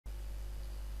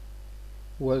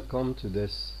Welcome to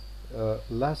this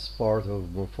last part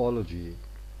of morphology.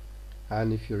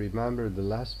 And if you remember, the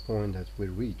last point that we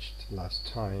reached last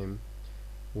time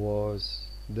was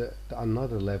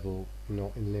another level,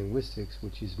 in linguistics,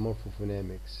 which is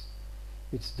morphophonemics.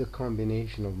 It's the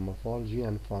combination of morphology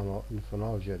and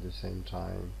phonology at the same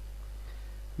time.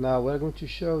 Now we're going to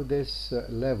show this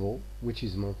level, which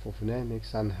is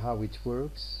morphophonemics, and how it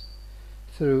works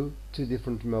through two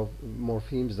different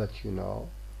morphemes that you know.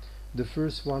 The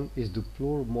first one is the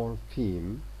plural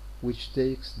morpheme, which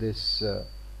takes this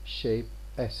shape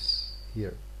S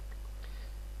here.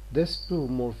 This plural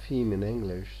morpheme in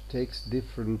English takes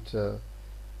different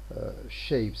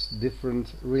shapes,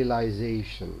 different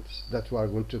realizations that we are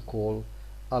going to call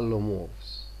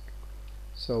allomorphs.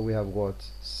 So we have got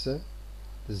S,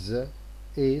 Z,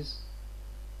 is,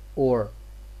 or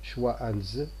schwa and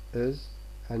Z, is,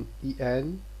 and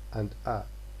en and a.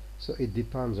 So it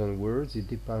depends on words, it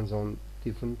depends on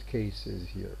different cases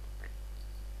here.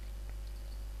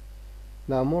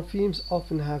 Now morphemes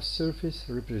often have surface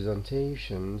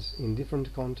representations in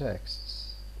different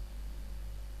contexts.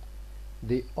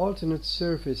 The alternate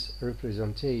surface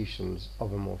representations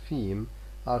of a morpheme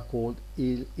are called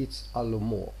its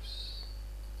allomorphs.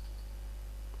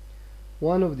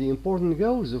 One of the important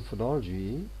goals of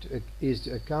phonology is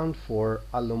to account for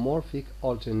allomorphic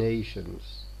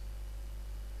alternations.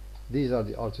 These are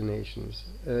the alternations,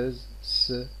 is,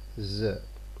 s, z.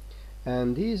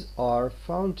 And these are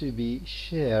found to be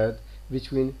shared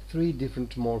between three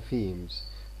different morphemes.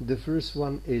 The first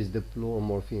one is the plural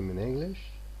morpheme in English.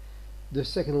 The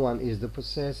second one is the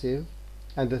possessive.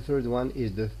 And the third one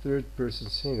is the third person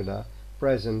singular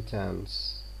present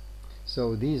tense.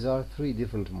 So these are three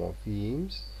different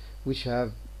morphemes which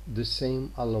have the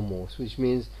same allomorphs, which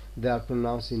means they are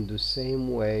pronounced in the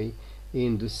same way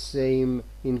in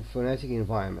phonetic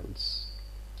environments.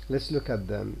 Let's look at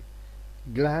them.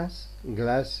 Glass,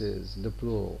 glasses, the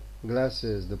plural.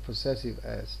 Glasses, the possessive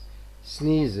s.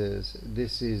 Sneezes,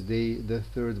 this is the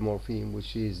third morpheme,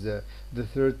 which is the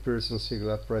third person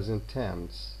singular present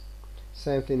tense.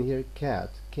 Same thing here.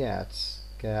 Cat, cats,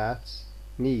 cats,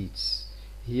 meats.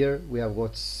 Here we have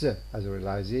got s as a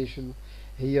realization.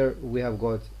 Here we have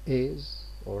got is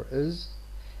or is.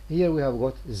 Here we have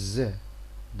got z.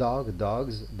 Dog,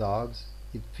 dogs, dogs,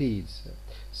 it feeds.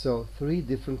 So three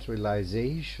different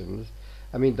realizations,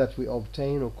 that we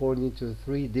obtain according to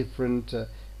three different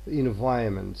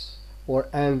environments or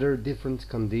under different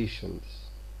conditions.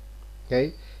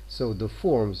 Okay, so the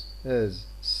forms is,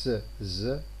 s,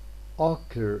 z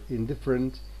occur in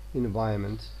different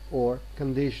environments or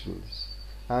conditions,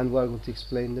 and we're going to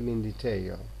explain them in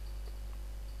detail.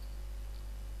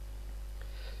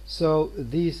 So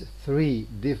these three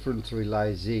different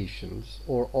realizations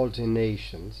or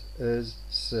alternations is,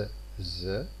 s,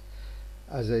 z.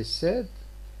 As I said,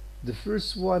 the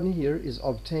first one here is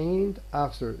obtained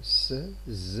after s,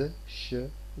 z, sh,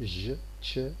 j,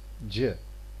 ch, j.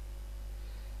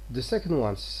 The second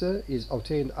one, s, is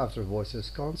obtained after voiceless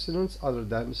consonants other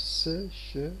than s,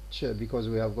 sh, ch, because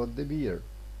we have got the here.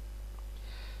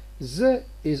 Z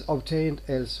is obtained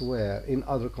elsewhere in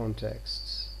other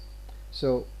contexts.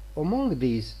 So among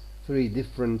these three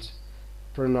different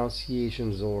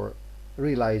pronunciations or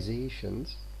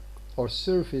realizations or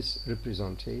surface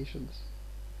representations,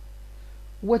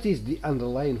 what is the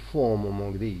underlying form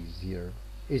among these here?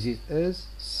 Is it is,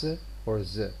 s, or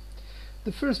z?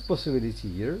 The first possibility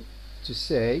here to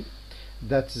say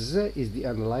that z is the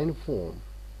underlying form,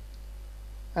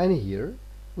 and here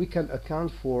we can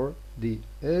account for the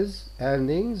is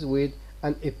endings with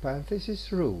an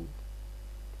epenthesis rule.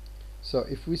 So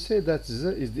if we say that z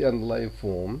is the underlying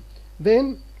form,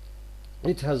 then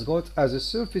it has got as a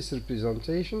surface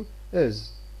representation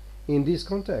is in these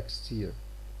contexts here,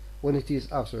 when it is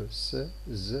after s,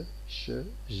 z, sh,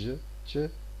 j, ch,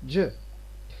 j.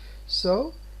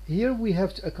 So here we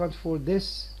have to account for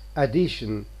this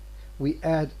addition. We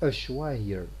add a schwa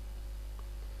here.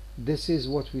 This is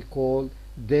what we call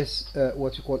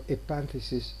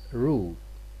epenthesis rule.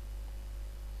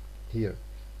 Here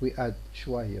we add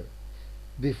schwa here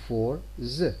before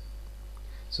z.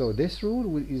 So this rule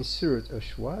will insert a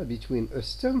schwa between a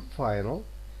stem final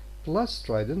plus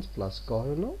strident plus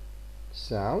coronal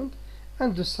sound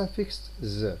and the suffix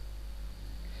z.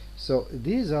 So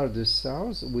these are the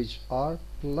sounds which are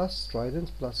plus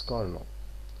strident plus coronal.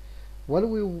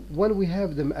 When we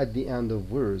have them at the end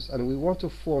of words and we want to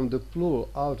form the plural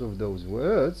out of those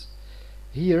words,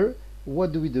 here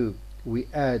what do? We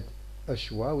add a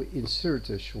schwa, we insert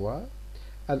a schwa,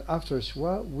 and after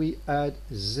schwa we add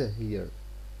z here.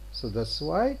 So that's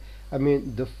why I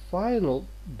mean, the final,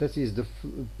 that is the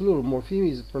plural morpheme,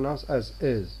 is pronounced as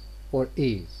is or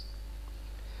is.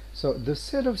 So the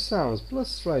set of sounds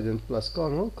plus strident plus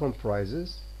consonant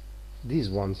comprises these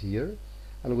ones here,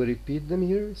 and we repeat them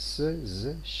here: s,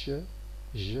 z, sh,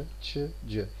 j, ch,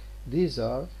 j. These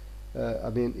are, I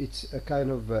mean, it's a kind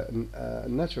of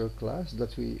natural class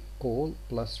that we call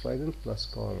plus strident plus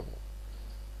consonant.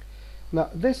 Now,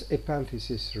 this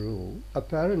epenthesis rule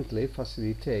apparently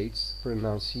facilitates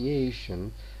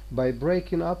pronunciation by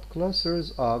breaking up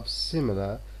clusters of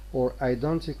similar or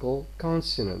identical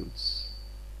consonants.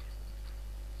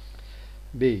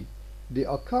 B. The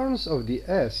occurrence of the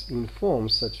S in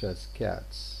forms such as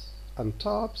cats and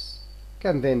tops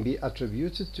can then be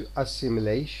attributed to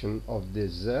assimilation of the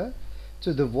Z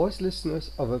to the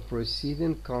voicelessness of a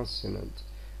preceding consonant.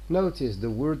 Notice the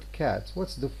word cat.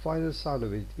 What's the final sound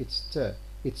of it? It's T.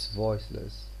 It's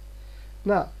voiceless.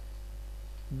 Now,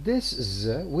 this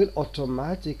Z will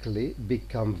automatically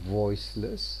become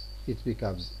voiceless. It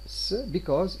becomes S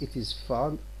because it is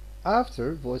found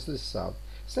after voiceless sound.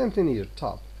 Same thing here,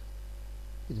 top.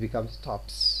 It becomes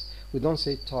tops. We don't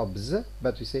say tops,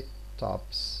 but we say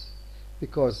tops,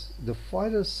 because the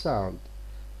final sound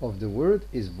of the word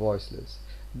is voiceless.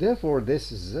 Therefore, this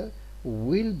Z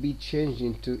will be changed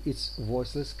into its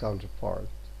voiceless counterpart.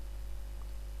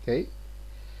 Okay?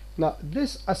 Now,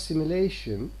 this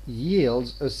assimilation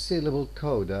yields a syllable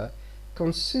coda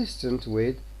consistent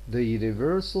with the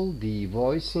universal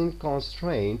devoicing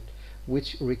constraint,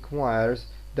 which requires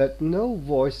that no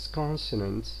voiced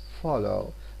consonants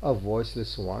follow a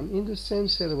voiceless one in the same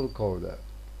syllable coda.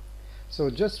 So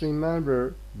just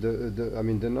remember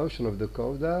the notion of the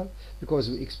coda, because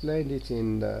we explained it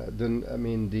in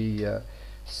the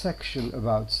section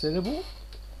about syllable,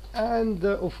 and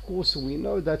of course we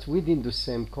know that within the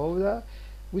same coda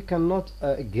we cannot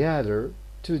gather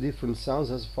two different sounds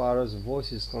as far as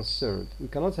voice is concerned. We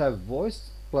cannot have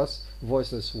voiced plus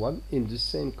voiceless one in the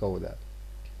same coda.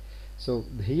 So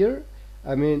here,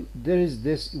 I mean, there is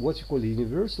this what you call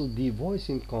universal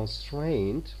devoicing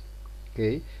constraint,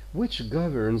 okay, which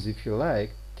governs, if you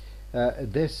like,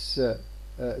 this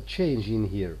change in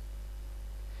here.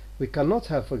 We cannot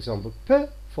have, for example, P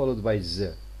followed by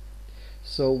Z.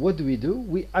 So what do?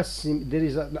 We there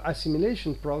is an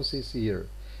assimilation process here.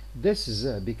 This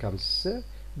Z becomes S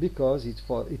because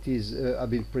it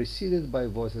is preceded by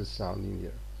voiceless sound in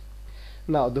here.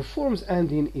 Now, the forms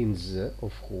ending in Z,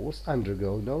 of course,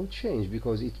 undergo no change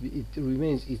because it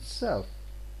remains itself.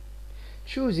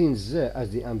 Choosing Z as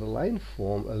the underlying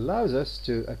form allows us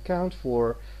to account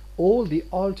for all the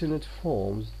alternate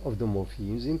forms of the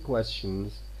morphemes in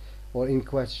question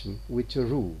with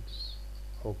rules.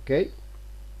 Okay?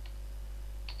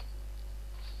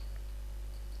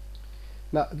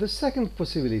 Now, the second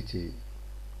possibility,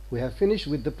 we have finished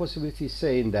with the possibility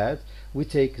saying that we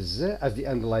take Z as the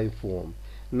underlying form.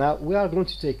 Now we are going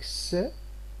to take S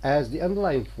as the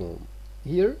underlying form.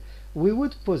 Here we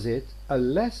would posit a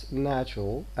less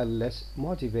natural and less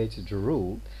motivated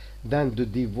rule than the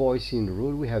devoicing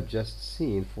rule we have just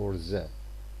seen for Z.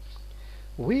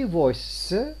 We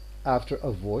voice S after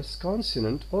a voiced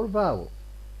consonant or vowel.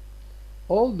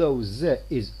 Although Z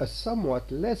is a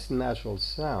somewhat less natural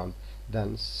sound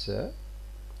than S,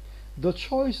 the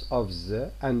choice of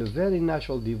Z and a very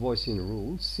natural devoicing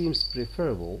rule seems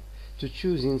preferable to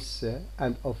choosing S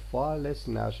and a far less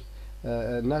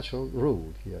natural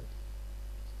rule here.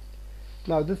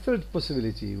 Now, the third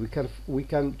possibility, we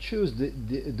can choose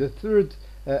the third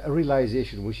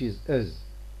realization, which is is.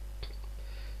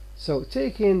 So,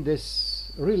 taking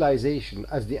this realization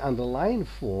as the underlying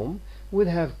form would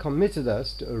have committed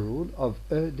us to a rule of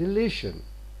deletion.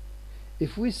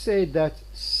 If we say that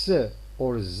S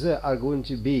or Z are going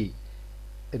to be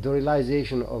the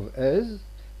realization of is,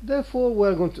 therefore we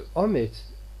are going to omit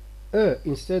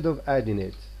instead of adding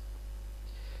it.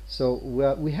 So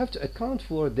we have to account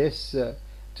for this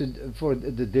for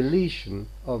the deletion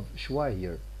of schwa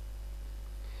here.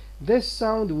 This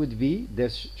sound would be,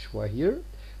 this schwa here,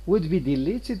 would be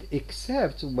deleted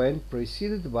except when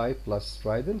preceded by plus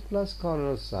strident plus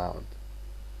consonant sound.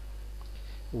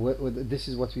 This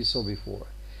is what we saw before.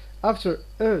 After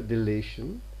a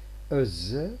deletion, a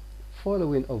Z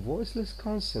following a voiceless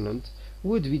consonant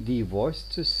would be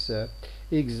devoiced to S,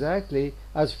 exactly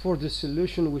as for the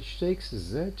solution which takes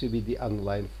Z to be the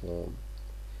underlying form.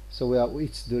 So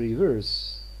it's the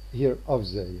reverse here of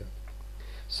Z here.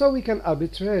 So we can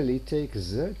arbitrarily take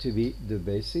Z to be the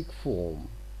basic form.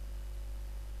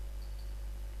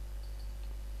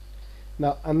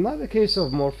 Now, another case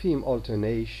of morpheme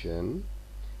alternation,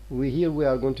 here we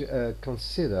are going to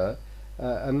consider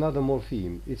another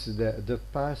morpheme. It's the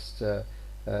past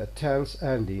tense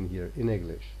ending here in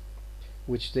English,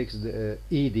 which takes the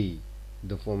ed,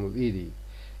 the form of ed,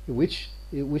 which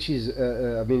is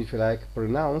I mean, if you like,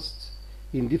 pronounced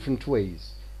in different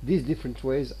ways. These different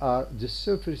ways are the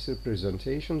surface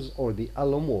representations or the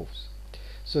allomorphs.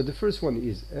 So the first one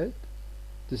is ed,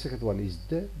 the second one is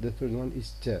the third one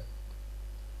is t.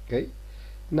 Okay.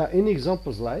 Now in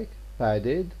examples like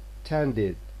padded,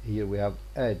 tended, here we have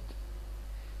ed.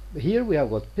 Here we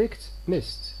have got picked,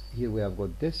 missed. Here we have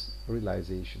got this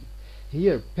realization.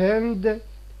 Here penned,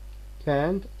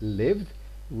 panned, lived,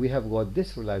 we have got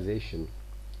this realization,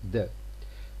 the.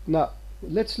 Now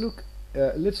let's look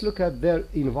at their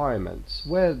environments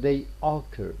where they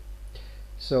occur.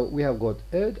 So we have got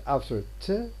ed after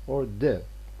t or the.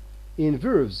 In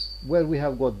verbs where we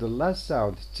have got the last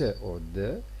sound t or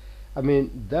the, I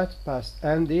mean that past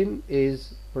ending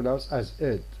is pronounced as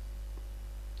ed.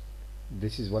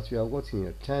 This is what we have got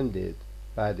here, tended,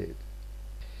 padded.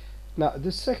 Now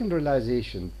the second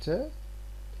realization t,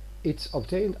 it's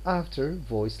obtained after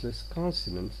voiceless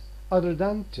consonants other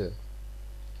than t.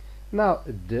 Now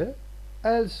the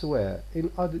elsewhere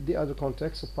in the other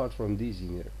contexts apart from these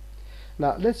in here.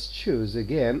 Now let's choose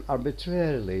again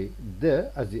arbitrarily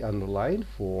the as the underlying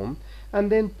form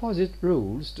and then posit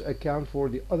rules to account for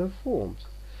the other forms.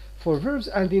 For verbs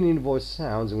ending in voice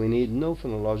sounds, we need no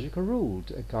phonological rule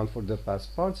to account for the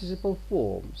past participle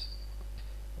forms.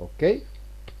 Okay?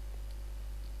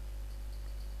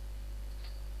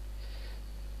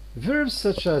 Verbs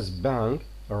such as bang,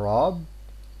 rob,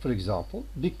 for example,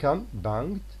 become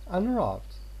banged and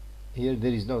robbed. Here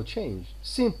there is no change,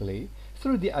 simply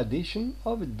through the addition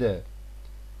of the.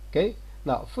 Okay?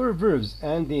 Now for verbs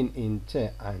ending in t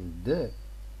and the,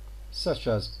 such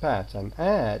as pat and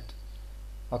add,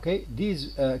 okay,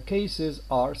 these cases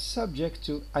are subject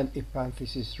to an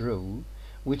epenthesis rule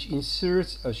which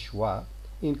inserts a schwa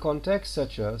in contexts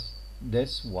such as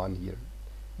this one here,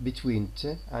 between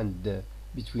t and the,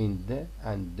 between the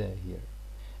and the here.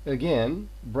 Again,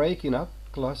 breaking up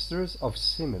clusters of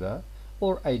similar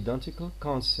or identical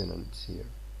consonants here.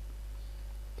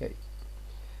 Okay.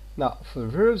 Now, for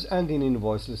verbs ending in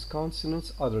voiceless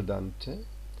consonants other than t,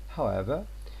 however,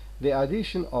 the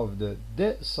addition of the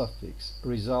de suffix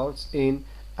results in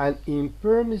an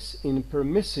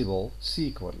impermissible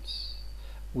sequence,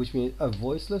 which means a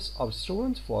voiceless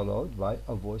obstruent followed by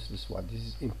a voiceless one. This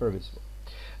is impermissible.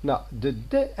 Now, the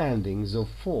de endings of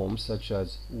forms such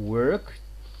as work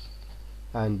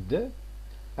and the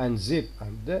and zip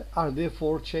and the are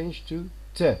therefore changed to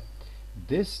t.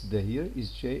 This the here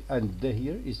is changed and the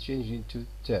here is changed into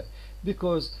t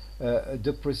because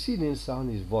the preceding sound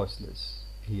is voiceless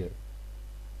here.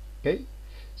 Okay,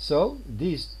 so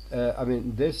these I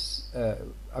mean this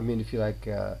I mean, if you like,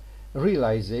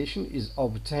 realization is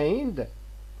obtained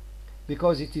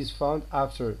because it is found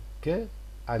after k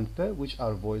and p, which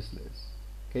are voiceless.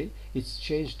 Okay, it's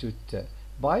changed to t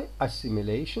by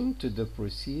assimilation to the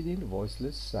preceding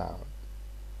voiceless sound.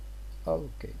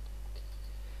 Okay,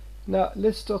 now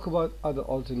let's talk about other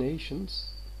alternations.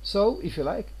 So if you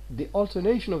like, the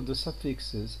alternation of the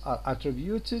suffixes are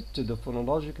attributed to the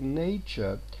phonological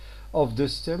nature of the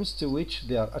stems to which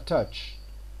they are attached.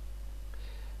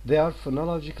 They are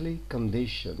phonologically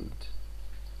conditioned.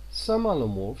 Some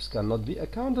allomorphs cannot be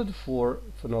accounted for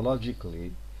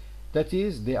phonologically, that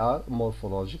is, they are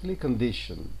morphologically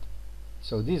conditioned.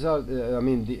 So these are I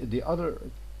mean the other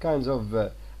kinds of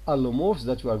allomorphs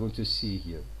that we are going to see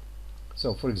here.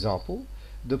 So for example,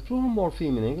 the plural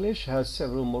morpheme in English has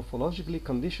several morphologically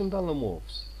conditioned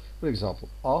allomorphs. For example,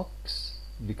 ox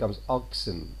becomes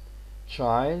oxen,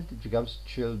 child becomes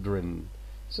children.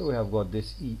 So we have got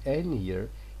this en here.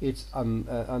 It's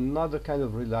another kind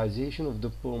of realization of the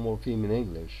plural morpheme in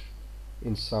English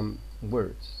in some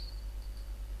words.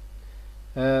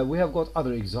 We have got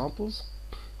other examples.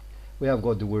 We have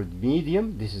got the word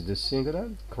medium, this is the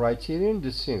singular, criterion,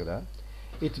 the singular.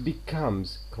 It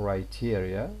becomes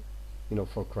criteria, you know,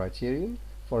 for criterion.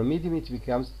 For medium it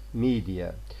becomes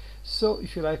media. So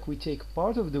if you like, we take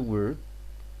part of the word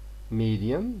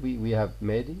medium, we have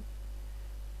medi,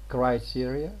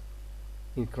 criteria,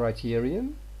 in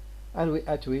criterion, and we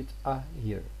add to it a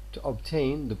here to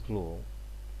obtain the plural.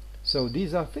 So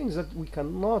these are things that we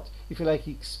cannot, if you like,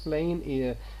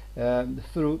 explain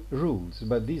through rules,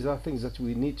 but these are things that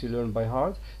we need to learn by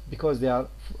heart because they are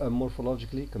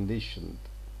morphologically conditioned.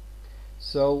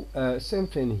 So same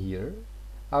thing here.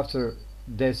 After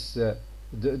this,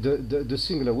 the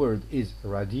singular word is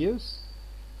radius,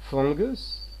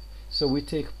 fungus. So we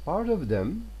take part of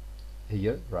them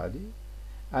here, radi,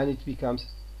 and it becomes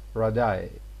radii.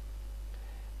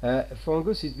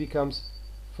 Fungus, it becomes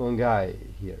fungi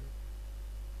here.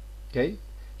 Okay,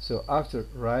 So after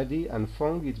radi and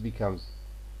fung, it becomes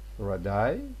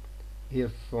radai.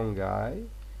 Here fungi.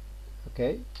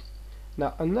 Okay.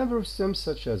 Now a number of stems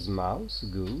such as mouse,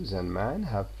 goose, and man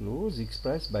have plurals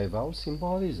expressed by vowel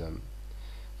symbolism.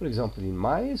 For example, in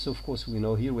mice, of course, we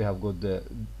know here we have got the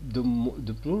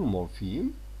plural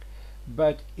morpheme,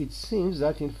 but it seems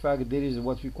that in fact there is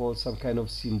what we call some kind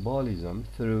of symbolism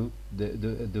through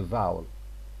the vowel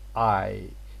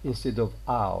I instead of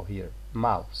ow here.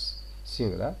 Mouse,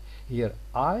 singular. Here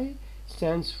I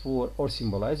stands for or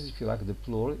symbolizes, if you like, the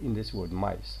plural in this word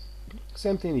mice.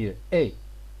 Same thing here, a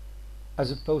as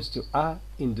opposed to a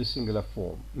in the singular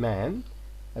form. Man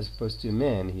as opposed to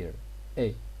man here,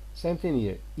 a. Same thing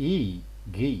here, e,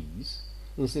 geese,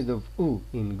 instead of u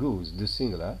in goose, the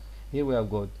singular. Here we have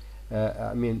got,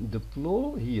 the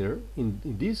plural here in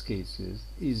these cases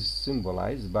is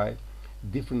symbolized by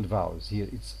different vowels. Here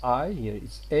it's I, here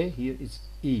it's a, here it's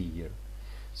e here.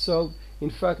 So,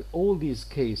 in fact, all these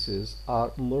cases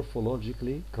are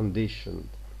morphologically conditioned.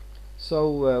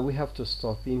 So we have to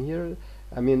stop in here.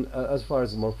 As far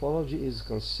as morphology is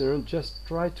concerned, just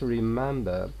try to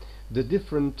remember the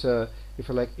different, if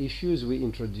you like, issues we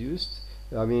introduced.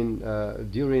 During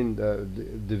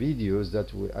the videos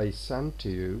that I sent to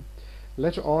you.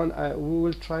 Later on, we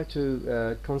will try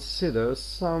to consider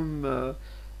some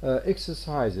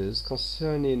exercises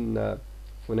concerning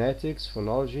phonetics,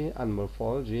 phonology, and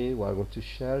morphology. We are going to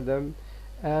share them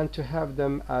and to have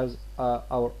them as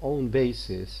our own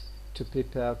basis to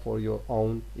prepare for your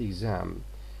own exam.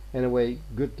 Anyway,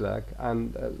 good luck,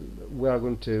 and we are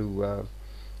going to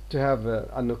have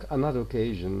another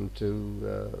occasion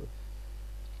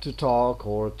to talk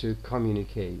or to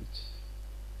communicate.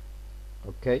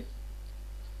 Okay.